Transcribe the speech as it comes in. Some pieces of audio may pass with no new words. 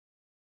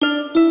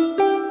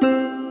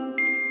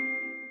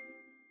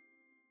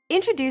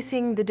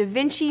Introducing the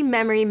DohVinci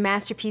Memory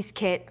Masterpiece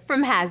Kit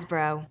from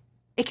Hasbro.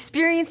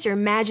 Experience your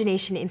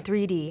imagination in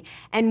 3D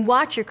and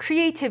watch your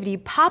creativity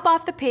pop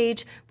off the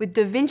page with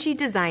DohVinci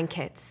design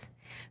kits.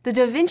 The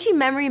DohVinci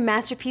Memory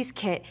Masterpiece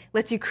Kit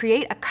lets you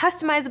create a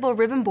customizable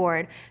ribbon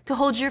board to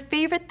hold your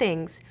favorite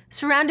things,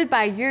 surrounded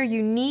by your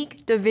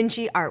unique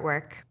DohVinci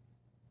artwork.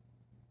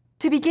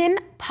 To begin,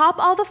 pop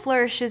all the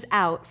flourishes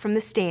out from the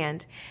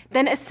stand,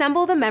 then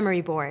assemble the memory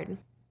board.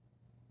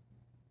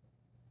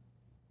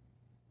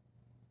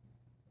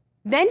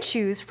 Then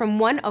choose from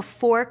one of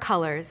 4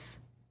 colors.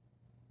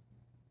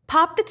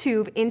 Pop the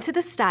tube into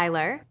the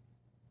styler.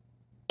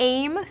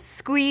 Aim,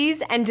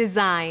 squeeze, and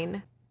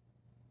design.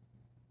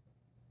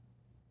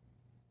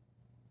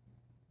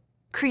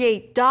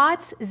 Create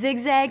dots,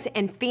 zigzags,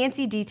 and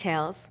fancy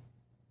details.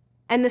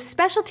 And the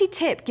specialty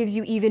tip gives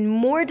you even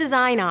more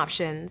design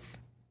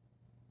options.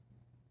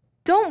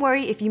 Don't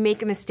worry if you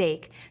make a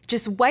mistake.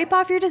 Just wipe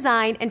off your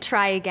design and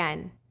try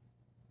again.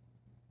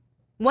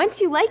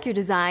 Once you like your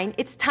design,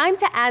 it's time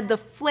to add the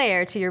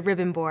flair to your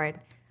ribbon board.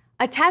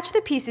 Attach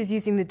the pieces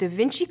using the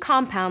DohVinci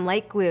compound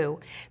like glue,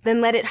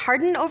 then let it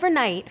harden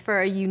overnight for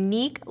a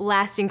unique,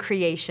 lasting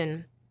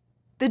creation.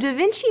 The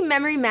DohVinci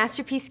Memory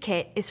Masterpiece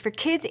Kit is for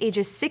kids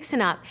ages 6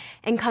 and up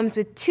and comes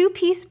with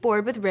 2-piece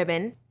board with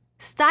ribbon,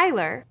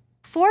 styler,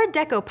 4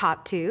 deco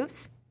pop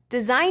tubes,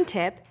 design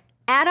tip,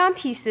 add-on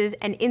pieces,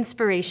 and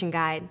inspiration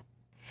guide.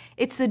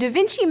 It's the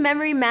DohVinci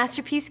Memory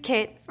Masterpiece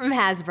Kit from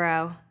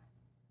Hasbro.